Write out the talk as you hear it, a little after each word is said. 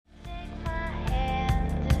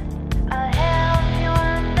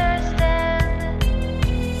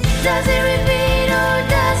Does it repeat or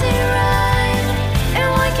does it rhyme?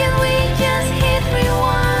 And why can't we just hit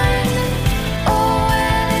rewind? Oh,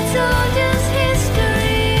 well, it's all just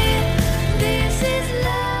history. This is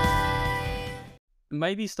life.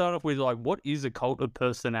 Maybe start off with, like, what is a cult of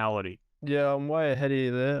personality? Yeah, I'm way ahead of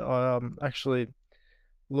you there. I actually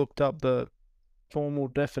looked up the formal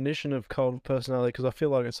definition of cult of personality because I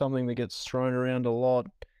feel like it's something that gets thrown around a lot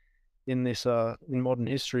in this in modern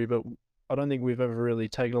history, but I don't think we've ever really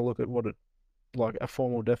taken a look at what it like a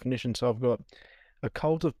formal definition. So I've got a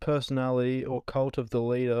cult of personality or cult of the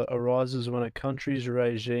leader arises when a country's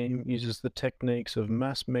regime uses the techniques of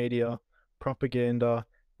mass media, propaganda,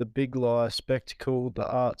 the big lie, spectacle, the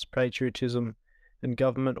arts, patriotism, and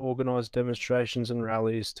government organized demonstrations and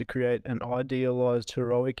rallies to create an idealized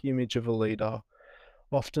heroic image of a leader,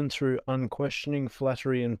 often through unquestioning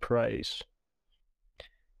flattery and praise.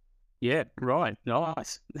 Yeah, right.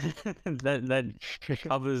 Nice. That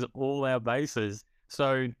covers all our bases.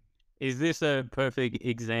 So, is this a perfect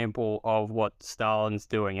example of what Stalin's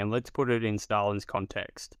doing? And let's put it in Stalin's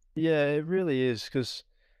context. Yeah, it really is, because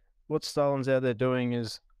what Stalin's out there doing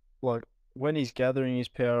is like when he's gathering his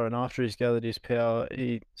power and after he's gathered his power,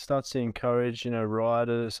 he starts to encourage,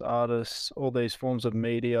 writers, artists, all these forms of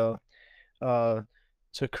media, uh,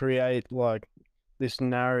 to create like this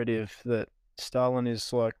narrative that Stalin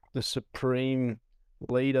is like the supreme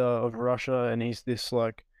leader of Russia and he's this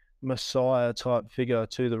like messiah type figure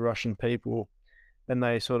to the Russian people. And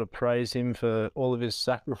they sort of praise him for all of his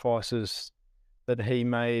sacrifices that he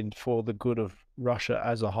made for the good of Russia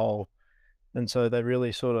as a whole. And so they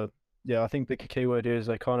really sort of, yeah, I think the key word here is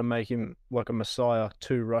they kind of make him like a messiah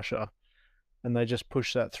to Russia. And they just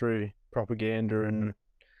push that through propaganda and,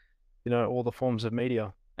 all the forms of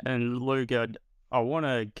media. And Luke, I want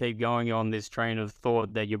to keep going on this train of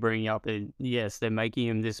thought that you're bringing up. And yes, they're making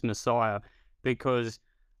him this messiah because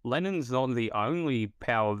Lenin's not the only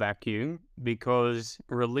power vacuum, because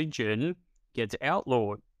religion gets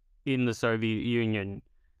outlawed in the Soviet Union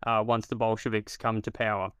once the Bolsheviks come to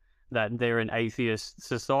power. That they're an atheist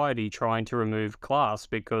society trying to remove class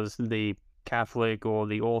because the Catholic or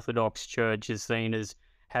the Orthodox Church is seen as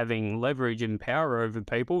having leverage and power over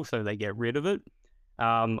people, so they get rid of it.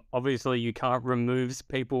 Obviously, you can't remove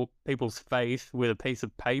people's faith with a piece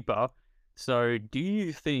of paper. So do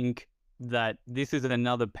you think that this is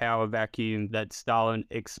another power vacuum that Stalin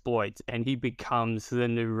exploits and he becomes the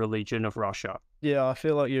new religion of Russia? Yeah, I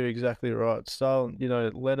feel like you're exactly right. Stalin,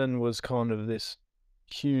 Lenin was kind of this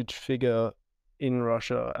huge figure in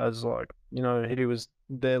Russia as like, he was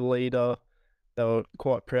their leader. They were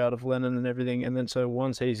quite proud of Lenin and everything. And then so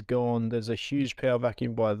once he's gone, there's a huge power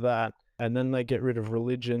vacuum by that. And then they get rid of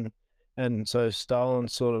religion. And so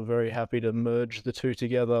Stalin's sort of very happy to merge the two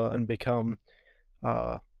together and become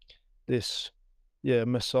this,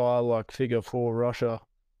 messiah-like figure for Russia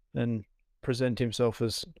and present himself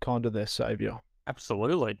as kind of their savior.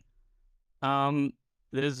 Absolutely.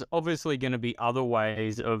 There's obviously going to be other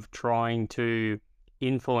ways of trying to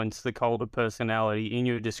influence the cult of personality. In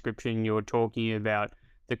your description, you're talking about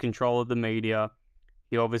the control of the media.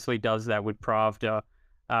 He obviously does that with Pravda,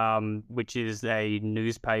 which is a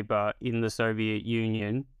newspaper in the Soviet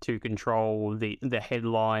Union, to control the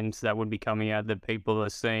headlines that would be coming out that people are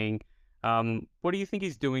seeing. What do you think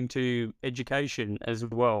he's doing to education as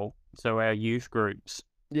well? So our youth groups.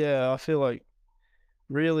 Yeah, I feel like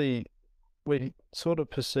really we sort of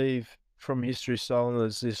perceive from history Stalin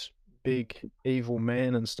as this big evil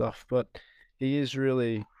man and stuff, but he is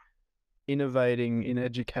really innovating in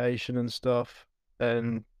education and stuff,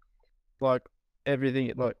 and like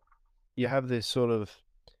everything, like you have this sort of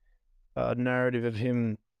narrative of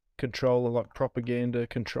him controlling like propaganda,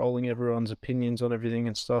 controlling everyone's opinions on everything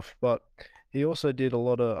and stuff, but he also did a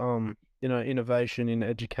lot of innovation in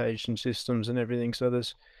education systems and everything. So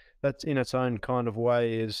that's in its own kind of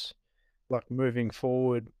way is like moving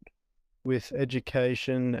forward with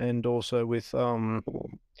education, and also with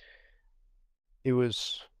he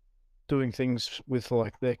was doing things with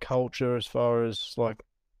like their culture as far as like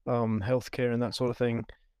healthcare and that sort of thing.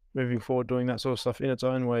 Moving forward, doing that sort of stuff in its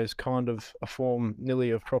own way is kind of a form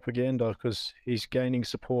nearly of propaganda, because he's gaining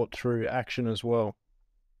support through action as well.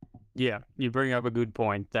 Yeah, you bring up a good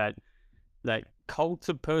point that cult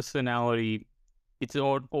of personality, it's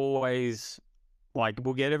not always like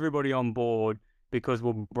we'll get everybody on board because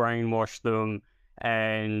we'll brainwash them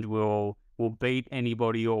and we'll beat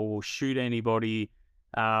anybody or we'll shoot anybody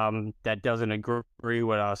that doesn't agree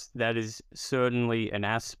with us. That is certainly an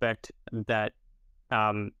aspect that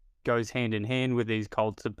goes hand in hand with these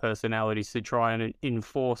cults of personalities to try and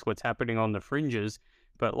enforce what's happening on the fringes.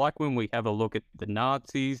 But like when we have a look at the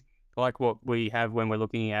Nazis, like what we have when we're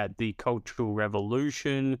looking at the Cultural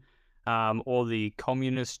Revolution, or the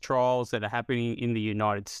communist trials that are happening in the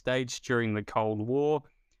United States during the Cold War.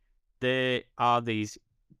 There are these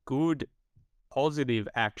good, positive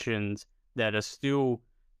actions that are still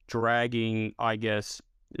dragging, I guess,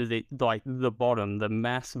 the bottom, the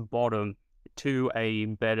mass bottom, to a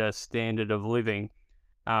better standard of living.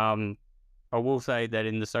 Um, I will say that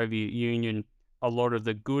in the Soviet Union, a lot of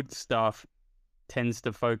the good stuff tends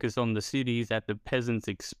to focus on the cities at the peasants'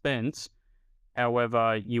 expense.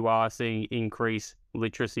 However, you are seeing increased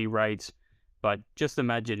literacy rates. But just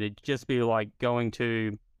imagine it'd just be like going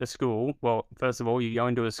to a school. Well, first of all, you're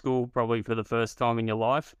going to a school probably for the first time in your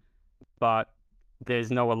life, but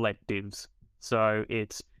there's no electives. So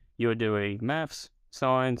it's you're doing maths,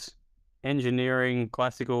 science, engineering,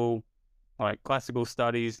 classical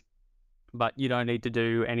studies, but you don't need to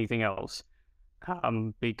do anything else,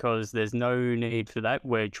 because there's no need for that.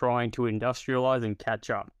 We're trying to industrialize and catch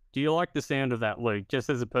up. Do you like the sound of that, Luke? Just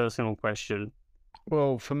as a personal question.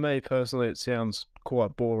 Well, for me personally, it sounds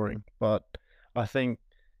quite boring, but I think,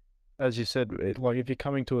 as you said, like if you're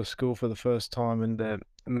coming to a school for the first time and they're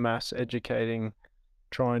mass educating,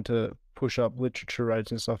 trying to push up literature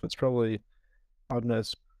rates and stuff, it's probably, I don't know,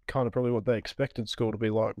 it's kind of probably what they expected school to be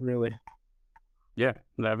like, really. Yeah,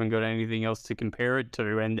 they haven't got anything else to compare it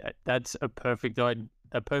to, and that's a perfect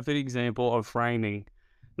example of framing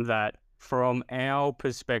that from our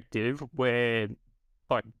perspective, where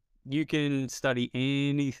like you can study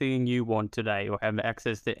anything you want today or have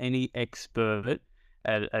access to any expert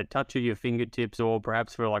at a touch of your fingertips, or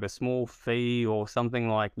perhaps for like a small fee or something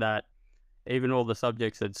like that. Even all the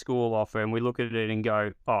subjects that school offer, and we look at it and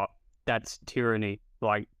go, oh, that's tyranny.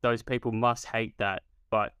 Like those people must hate that.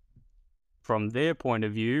 But from their point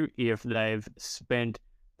of view, if they've spent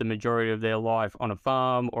the majority of their life on a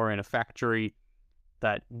farm or in a factory,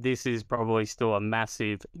 that this is probably still a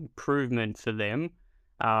massive improvement for them.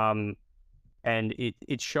 Um, and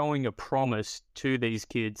it's showing a promise to these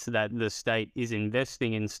kids that the state is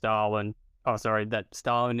investing in Stalin. Oh, sorry, that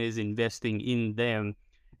Stalin is investing in them,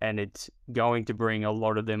 and it's going to bring a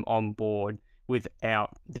lot of them on board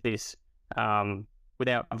without this,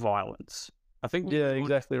 without violence. I think. Yeah,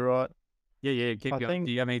 exactly right. Yeah. Keep I going. think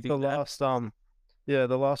Do you have anything the to add? last yeah,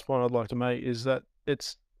 the last point I'd like to make is that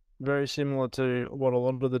it's very similar to what a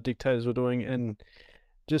lot of the dictators were doing, and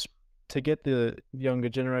just to get the younger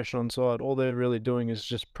generation on side, all they're really doing is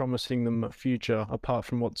just promising them a future apart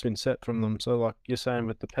from what's been set from them. So, like you're saying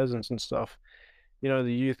with the peasants and stuff, the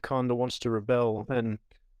youth kind of wants to rebel, and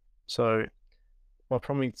so by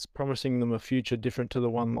promising them a future different to the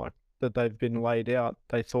one like that they've been laid out,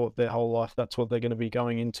 they thought their whole life that's what they're going to be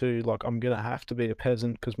going into. Like, I'm going to have to be a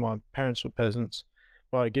peasant because my parents were peasants.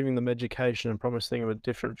 By giving them education and promising them a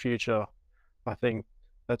different future, I think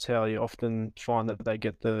that's how you often find that they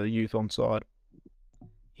get the youth on side.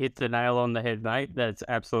 Hit the nail on the head, mate. That's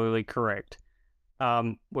absolutely correct.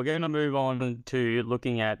 We're going to move on to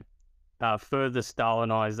looking at further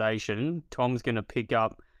Stalinization. Tom's going to pick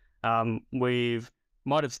up. We've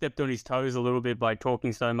might have stepped on his toes a little bit by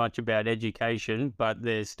talking so much about education, but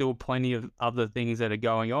there's still plenty of other things that are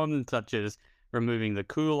going on, such as removing the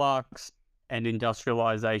kulaks and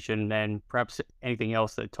industrialization, and perhaps anything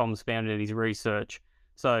else that Tom's found in his research.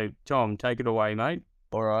 So, Tom, take it away, mate.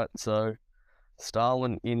 All right, so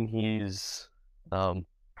Stalin, in his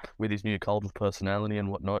with his new cult of personality and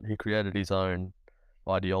whatnot, he created his own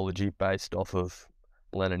ideology based off of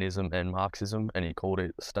Leninism and Marxism, and he called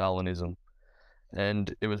it Stalinism.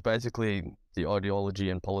 And it was basically the ideology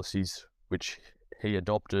and policies which he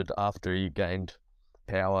adopted after he gained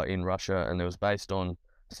power in Russia, and it was based on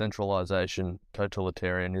centralization,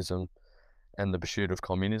 totalitarianism, and the pursuit of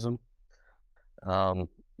communism.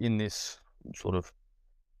 In this sort of,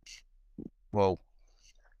 well,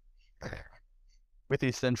 with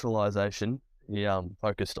his centralization, he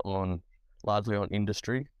focused largely on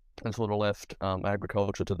industry and sort of left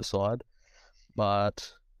agriculture to the side.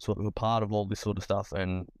 But sort of a part of all this sort of stuff,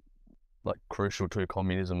 and like crucial to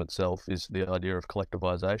communism itself, is the idea of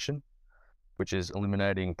collectivization, which is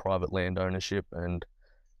eliminating private land ownership. And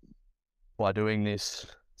by doing this,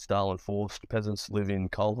 Stalin forced peasants to live in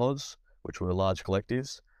kolkhoz, which were large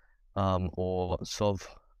collectives, or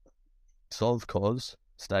sovkhoz,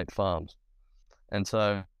 state farms. And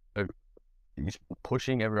so he's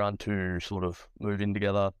pushing everyone to sort of move in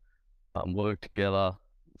together, work together.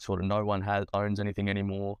 Sort of no one owns anything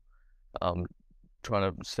anymore.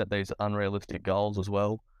 Trying to set these unrealistic goals as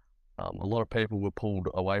well. A lot of people were pulled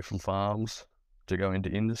away from farms to go into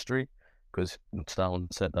industry because Stalin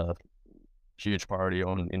set a huge priority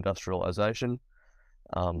on industrialization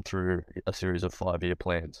through a series of 5-year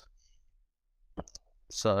plans.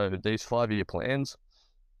 So these 5-year plans,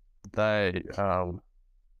 they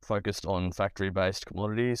focused on factory-based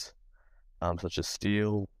commodities, such as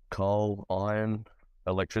steel, coal, iron,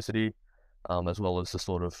 electricity, as well as the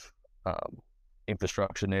sort of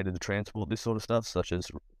infrastructure needed to transport this sort of stuff, such as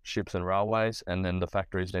ships and railways, and then the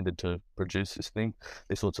factories needed to produce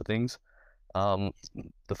these sorts of things.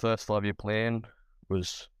 The first 5-year plan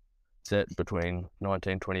was set between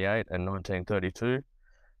 1928 and 1932,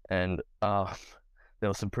 and there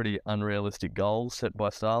were some pretty unrealistic goals set by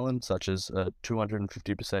Stalin, such as a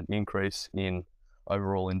 250% increase in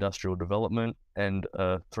overall industrial development and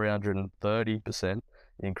a 330%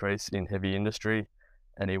 increase in heavy industry,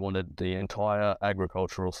 and he wanted the entire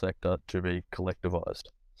agricultural sector to be collectivized.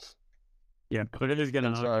 Yeah, who's going to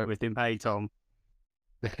And argue so- with him? Hey, Tom.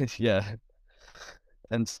 Yeah.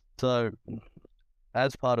 And so,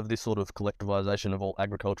 as part of this sort of collectivization of all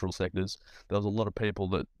agricultural sectors, there was a lot of people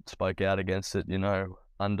that spoke out against it,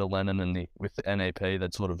 under Lenin and with the NEP,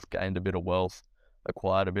 they'd sort of gained a bit of wealth,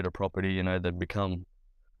 acquired a bit of property, they'd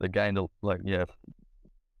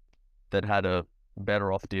had a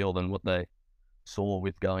better off deal than what they saw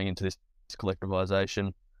with going into this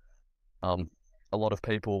collectivization. A lot of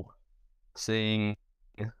people seeing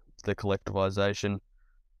the collectivization,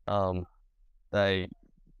 they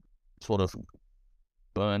sort of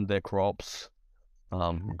burned their crops,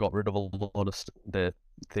 got rid of a lot of their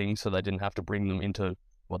things so they didn't have to bring them into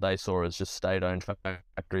what they saw as just state-owned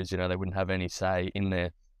factories. They wouldn't have any say in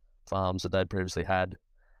their farms that they'd previously had.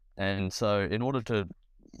 And so in order to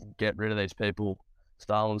get rid of these people,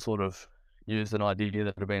 Stalin sort of used an idea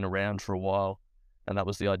that had been around for a while, and that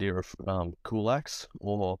was the idea of kulaks,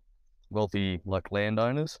 or wealthy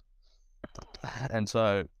landowners. And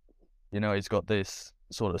so, he's got this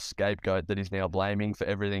sort of scapegoat that he's now blaming for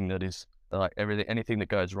everything that is anything that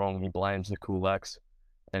goes wrong. He blames the kulaks,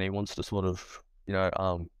 and he wants to sort of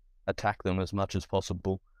attack them as much as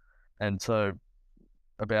possible. And so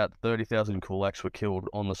about 30,000 kulaks were killed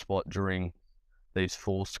on the spot during these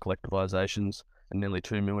forced collectivizations, and nearly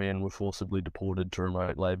 2 million were forcibly deported to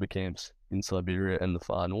remote labor camps in Siberia and the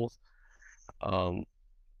far north.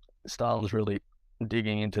 Stalin's really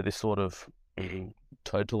digging into this sort of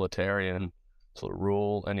totalitarian sort of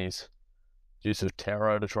rule and his use of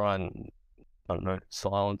terror to try and,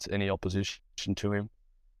 silence any opposition to him.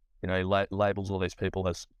 He labels all these people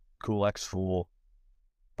as kulaks for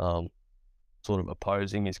sort of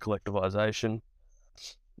opposing his collectivization.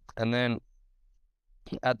 And then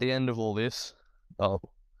at the end of all this, I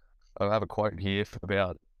have a quote here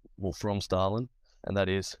from Stalin, and that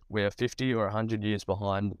is, "We are 50 or 100 years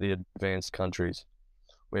behind the advanced countries.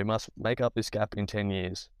 We must make up this gap in 10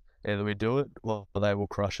 years. Either we do it or they will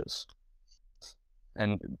crush us."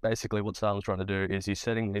 And basically what Stalin's trying to do is he's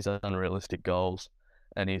setting these unrealistic goals,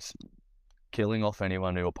 and he's killing off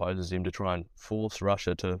anyone who opposes him to try and force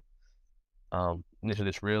Russia to into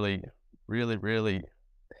this really, really, really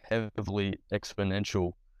heavily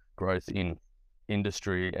exponential growth in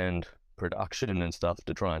industry and production and stuff,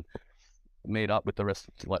 to try and meet up with the rest,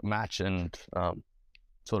 match and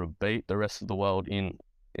sort of beat the rest of the world in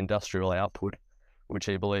industrial output, which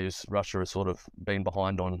he believes Russia has sort of been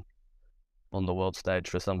behind on the world stage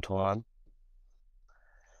for some time.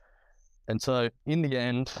 And so in the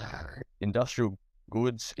end, industrial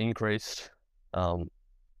goods increased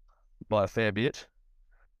by a fair bit,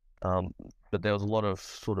 but there was a lot of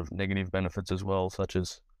sort of negative benefits as well, such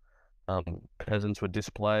as peasants were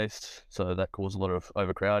displaced, so that caused a lot of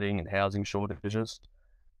overcrowding and housing shortages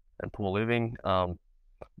and poor living.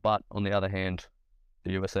 But on the other hand,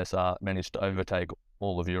 the USSR managed to overtake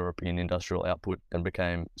all of Europe in industrial output and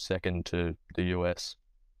became second to the US.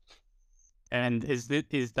 And is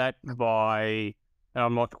that by? And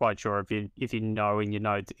I'm not quite sure if you know in your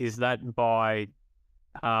notes. Is that by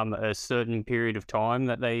a certain period of time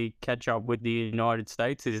that they catch up with the United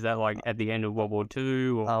States? Is that at the end of World War II?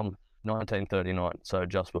 Or? 1939, so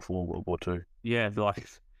just before World War II. Yeah,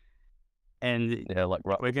 and Yeah,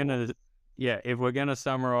 right. If we're gonna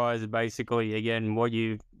summarize basically again what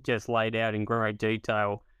you just laid out in great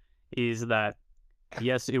detail, is that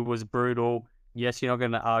yes, it was brutal. Yes, you're not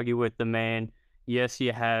going to argue with the man. Yes, he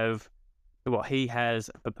has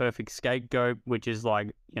a perfect scapegoat, which is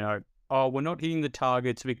we're not hitting the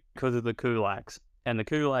targets because of the kulaks. And the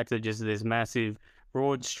kulaks are just this massive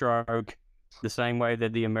broad stroke, the same way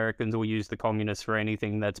that the Americans will use the communists for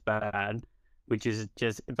anything that's bad, which is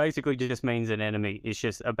basically just means an enemy. It's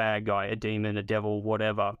just a bad guy, a demon, a devil,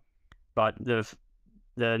 whatever. But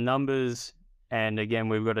the numbers, and again,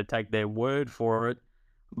 we've got to take their word for it,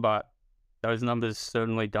 but those numbers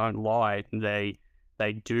certainly don't lie. They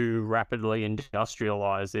they do rapidly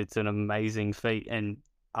industrialize. It's an amazing feat. And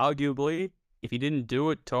arguably, if you didn't do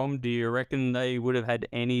it, Tom, do you reckon they would have had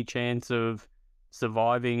any chance of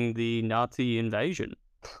surviving the Nazi invasion?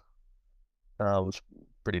 It was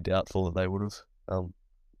pretty doubtful that they would have.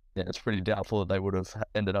 Yeah, it's pretty doubtful that they would have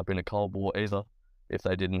ended up in a Cold War either if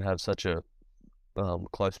they didn't have such a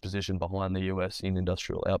close position behind the US in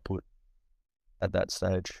industrial output at that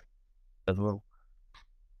stage as well.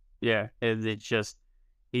 Yeah, it's just,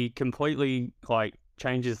 he completely like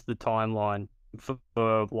changes the timeline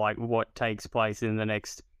for like what takes place in the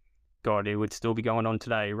next, God, it would still be going on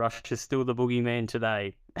today. Russia's still the boogeyman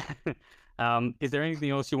today. Is there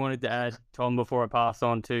anything else you wanted to add, Tom, before I pass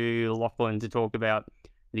on to Lachlan to talk about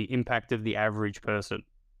the impact of the average person?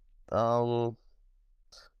 No,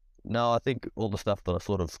 I think all the stuff that I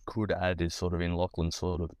sort of could add is sort of in Lachlan's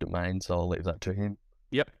sort of domain, so I'll leave that to him.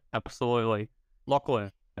 Yep, absolutely.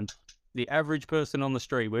 Lachlan, the average person on the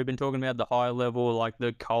street. We've been talking about the high level, like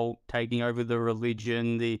the cult taking over the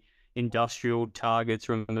religion, the industrial targets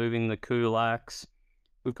removing the kulaks.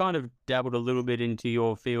 We've kind of dabbled a little bit into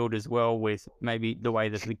your field as well with maybe the way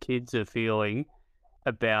that the kids are feeling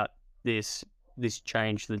about this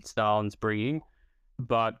change that Stalin's bringing.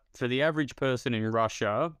 But for the average person in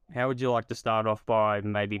Russia, how would you like to start off by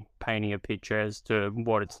maybe painting a picture as to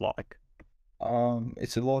what it's like?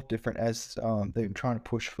 It's a lot different as they're trying to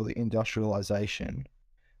push for the industrialization,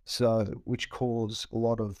 so which caused a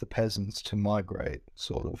lot of the peasants to migrate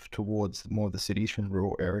sort of towards more of the cities from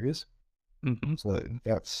rural areas. Mm-hmm. So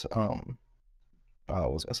that's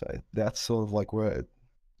what was I say? That's sort of like where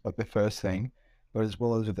like the first thing, but as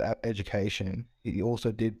well as with the education, he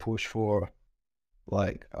also did push for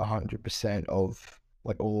like 100% of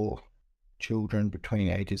like all children between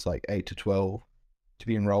ages like 8 to 12 to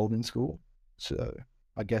be enrolled in school. So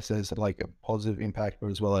I guess there's like a positive impact,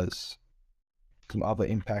 but as well as some other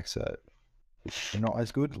impacts that are not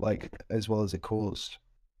as good, like as well as it caused.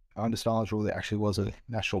 Under Stalin's rule, there actually was a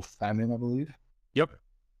national famine, I believe. Yep.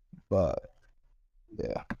 But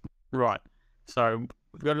yeah, Right. So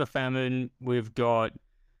we've got a famine. We've got,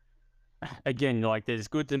 again, like there's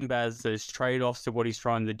goods and bads. There's trade-offs to what he's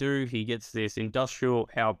trying to do. He gets this industrial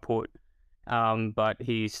output, but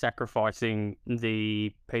he's sacrificing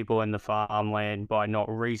the people in the farmland by not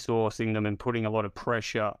resourcing them and putting a lot of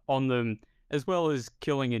pressure on them, as well as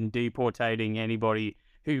killing and deportating anybody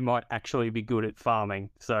who might actually be good at farming.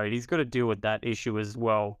 So he's got to deal with that issue as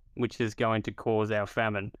well, which is going to cause our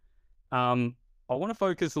famine. I want to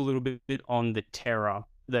focus a little bit on the terror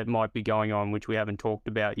that might be going on, which we haven't talked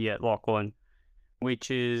about yet, Lachlan,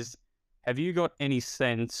 which is, have you got any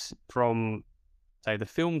sense from, say, the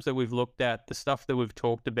films that we've looked at, the stuff that we've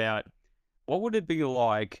talked about, what would it be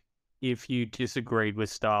like if you disagreed with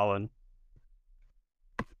Stalin?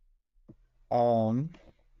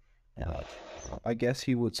 I guess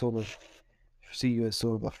he would sort of see you as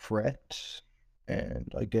sort of a threat,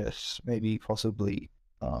 and I guess maybe possibly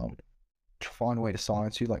find a way to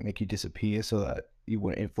silence you, like make you disappear so that you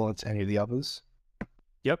wouldn't influence any of the others.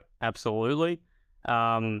 Yep, absolutely.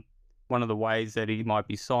 One of the ways that he might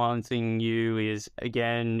be silencing you is,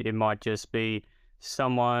 again, it might just be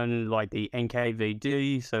someone like the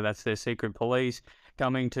NKVD, so that's their secret police,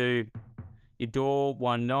 coming to your door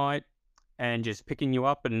one night and just picking you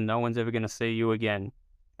up, and no one's ever going to see you again.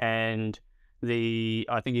 And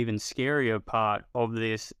I think even scarier part of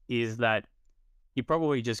this is that you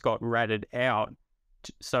probably just got ratted out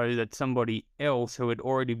so that somebody else who had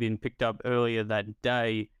already been picked up earlier that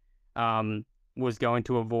day was going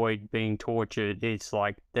to avoid being tortured. It's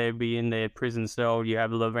like they'd be in their prison cell. You have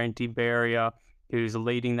Lavrenti Beria, who's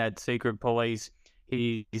leading that secret police.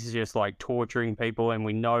 He's just like torturing people, and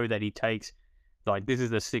we know that he takes, like, this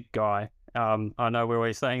is a sick guy. I know we're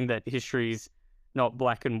always saying that history's not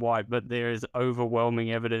black and white, but there is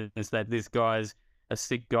overwhelming evidence that this guy's a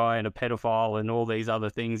sick guy and a pedophile and all these other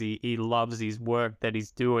things. He loves his work that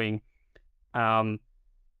he's doing.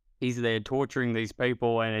 He's there torturing these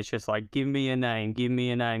people, and it's just like, give me a name, give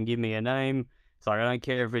me a name, give me a name. It's like, I don't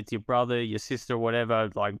care if it's your brother, your sister, whatever.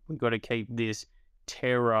 Like, we've got to keep this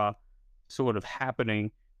terror sort of happening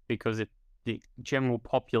because the general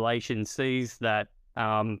population sees that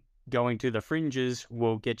going to the fringes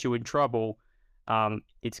will get you in trouble.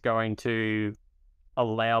 It's going to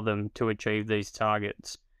allow them to achieve these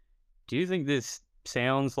targets. Do you think this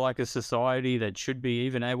sounds like a society that should be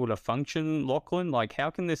even able to function, Lachlan? Like, how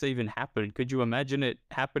can this even happen? Could you imagine it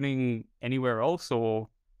happening anywhere else, or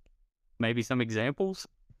maybe some examples?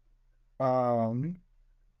 I'm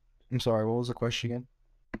sorry, what was the question again?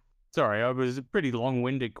 Sorry, it was a pretty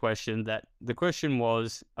long-winded question. That the question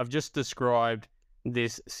was, I've just described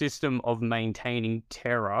this system of maintaining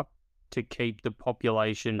terror to keep the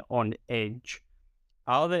population on edge.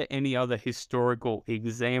 Are there any other historical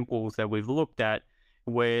examples that we've looked at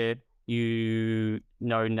where you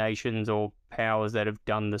know nations or powers that have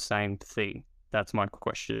done the same thing? That's my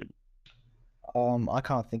question. I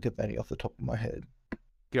can't think of any off the top of my head.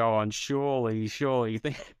 Go on, surely.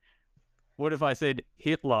 What if I said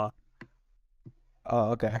Hitler?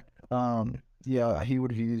 Oh, okay. Yeah, he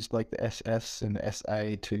would have used like the SS and the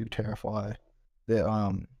SA to terrify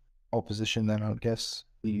the opposition. Then I guess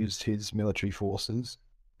he used his military forces.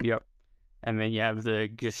 Yep. And then you have the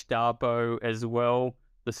Gestapo as well,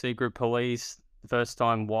 the secret police. The first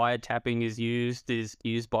time wiretapping is used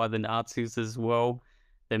by the Nazis as well.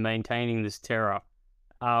 They're maintaining this terror.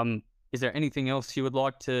 Is there anything else you would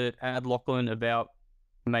like to add, Lachlan, about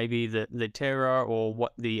maybe the terror or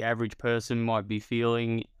what the average person might be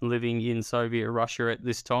feeling living in Soviet Russia at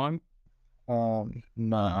this time? No,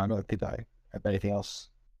 I don't think I have anything else.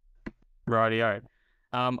 Rightio.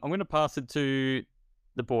 I'm going to pass it to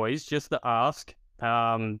the boys just to ask.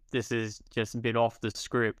 This is just a bit off the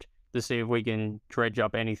script to see if we can dredge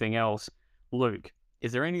up anything else. Luke,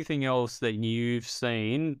 is there anything else that you've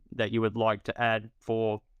seen that you would like to add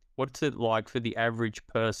for what's it like for the average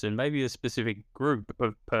person, maybe a specific group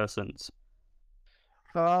of persons?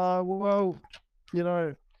 Well, you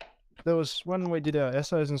know, there was when we did our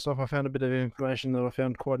essays and stuff, I found a bit of information that I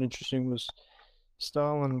found quite interesting was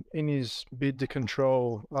Stalin, in his bid to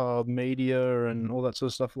control media and all that sort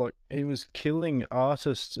of stuff, like he was killing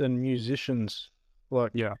artists and musicians,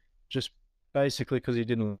 like Yeah. just basically because he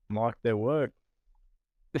didn't like their work.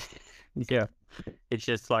 Yeah. It's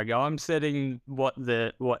just like I'm setting what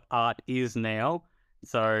art is now.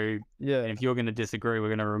 So Yeah. if you're going to disagree, we're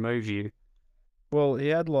going to remove you. Well, he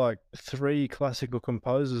had like 3 classical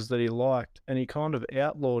composers that he liked, and he kind of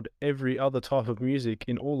outlawed every other type of music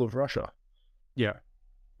in all of Russia. Yeah.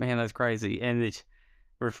 Man, that's crazy. And it's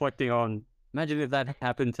reflecting on, imagine if that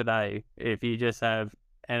happened today, if you just have,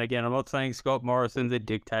 and again, I'm not saying Scott Morrison's a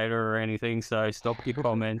dictator or anything, so stop your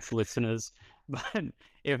comments, listeners. But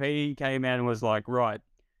if he came out and was like, right,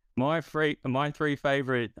 my 3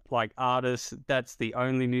 favorite like artists, that's the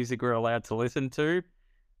only music we're allowed to listen to,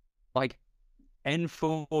 like, and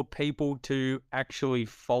for people to actually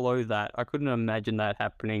follow that, I couldn't imagine that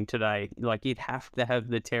happening today. Like, you'd have to have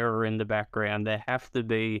the terror in the background. There have to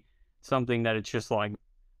be something that it's just like,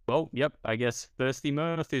 well, yep, I guess Thirsty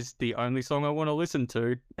Mirth is the only song I want to listen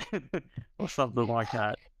to, or something like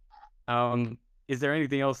that. Is there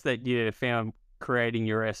anything else that you found creating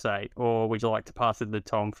your essay, or would you like to pass it to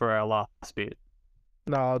Tom for our last bit?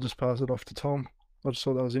 No, I'll just pass it off to Tom. I just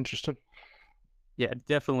thought that was interesting. Yeah,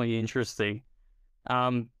 definitely interesting.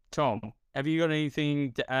 Tom, have you got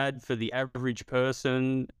anything to add for the average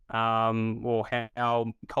person, or how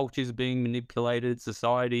culture's being manipulated,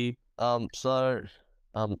 society? On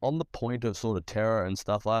the point of sort of terror and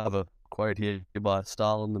stuff, I have a quote here by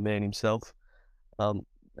Stalin, the man himself, and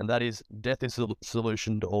that is, "Death is the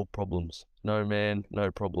solution to all problems. No man,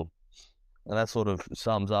 no problem." And that sort of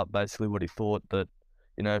sums up basically what he thought, that,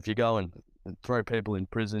 you know, if you go and throw people in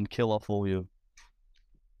prison, kill off all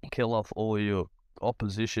your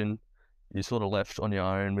opposition, you're sort of left on your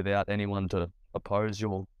own without anyone to oppose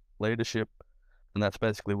your leadership, and that's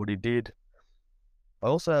basically what he did. I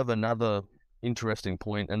also have another interesting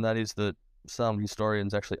point, and that is that some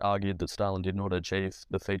historians actually argued that Stalin did not achieve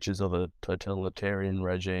the features of a totalitarian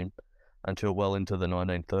regime until well into the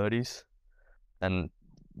 1930s, and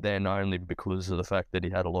then only because of the fact that he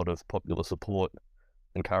had a lot of popular support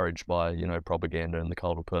encouraged by, you know, propaganda and the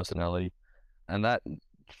cult of personality. And that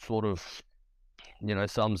sort of, you know,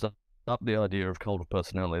 sums up the idea of cult of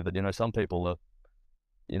personality, that, you know, some people are,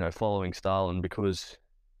 you know, following Stalin because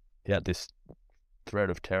he had this threat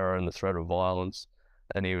of terror and the threat of violence,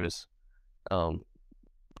 and he was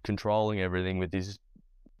controlling everything with his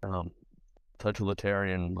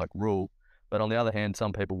totalitarian like rule. But on the other hand,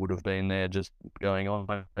 some people would have been there just going, "Oh,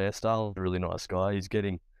 yeah, Stalin's a really nice guy. He's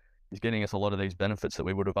getting us a lot of these benefits that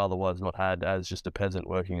we would have otherwise not had as just a peasant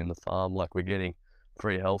working in the farm. Like, we're getting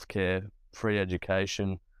free healthcare, free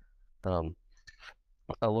education, a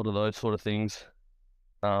lot of those sort of things.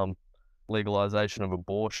 Legalization of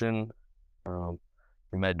abortion.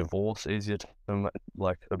 We made divorce easier to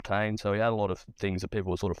like obtain. So he had a lot of things that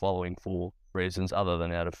people were sort of following for reasons other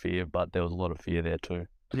than out of fear, but there was a lot of fear there too.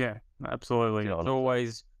 Yeah, absolutely. Yeah. It's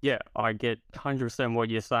always, yeah, I get 100% what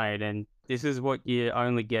you're saying, and this is what you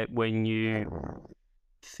only get when you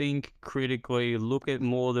think critically, look at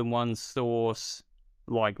more than one source,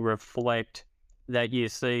 like reflect, that you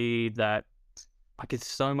see that like it's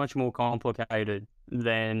so much more complicated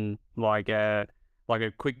than like like a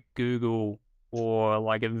quick Google or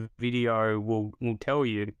like a video will tell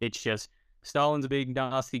you. It's just Stalin's a big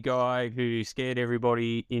nasty guy who scared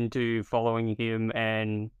everybody into following him,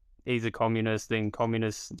 and he's a communist, and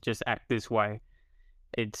communists just act this way.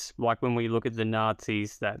 It's like when we look at the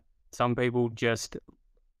Nazis, that some people just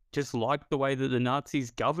liked the way that the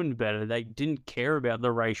Nazis governed better. They didn't care about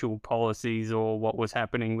the racial policies or what was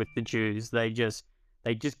happening with the Jews. They just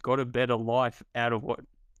got a better life out of what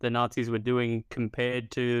the Nazis were doing compared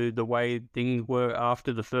to the way things were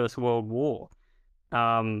after the First World War.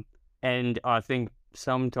 And I think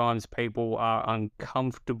sometimes people are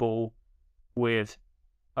uncomfortable with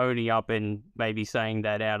owning up and maybe saying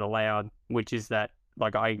that out aloud, which is that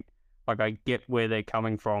I get where they're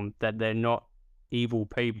coming from, that they're not evil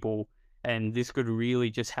people, and this could really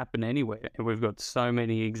just happen anywhere. And we've got so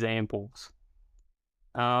many examples.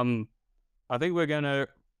 I think we're gonna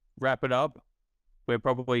wrap it up. We're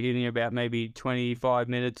probably hitting about maybe 25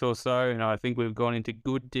 minutes or so, and I think we've gone into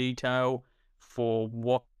good detail for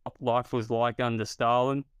what life was like under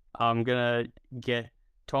Stalin. I'm gonna get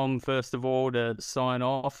Tom first of all to sign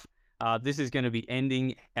off. This is going to be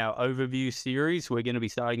ending our overview series. We're going to be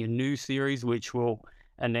starting a new series, which we'll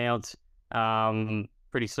announce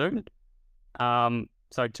pretty soon.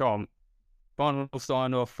 So Tom, final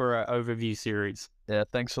sign off for our overview series. Yeah,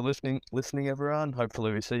 thanks for listening everyone.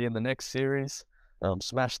 Hopefully we see you in the next series.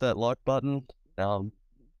 Smash that like button.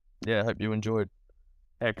 Yeah, hope you enjoyed.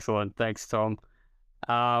 Excellent. Thanks, Tom.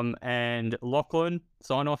 And Lachlan,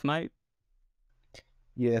 sign off, mate.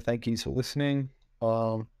 Yeah, thank you for listening.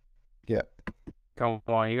 Yeah. Come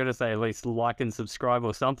on, you got to say at least like and subscribe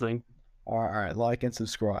or something. All right, like and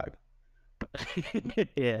subscribe.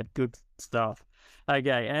 Yeah, good stuff.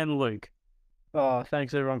 Okay, and Luke.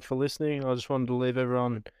 Thanks everyone for listening. I just wanted to leave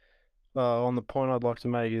everyone on the point I'd like to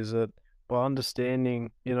make is that by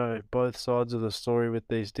understanding, both sides of the story with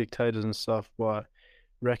these dictators and stuff, by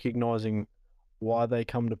recognizing why they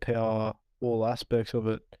come to power, all aspects of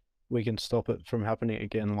it, we can stop it from happening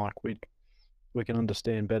again. Like we can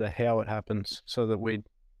understand better how it happens so that we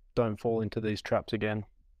don't fall into these traps again.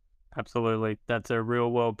 Absolutely. That's a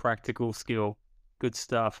real world practical skill. Good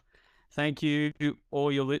stuff. Thank you,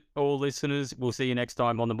 all listeners. We'll see you next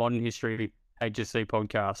time on the Modern History HSC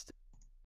podcast.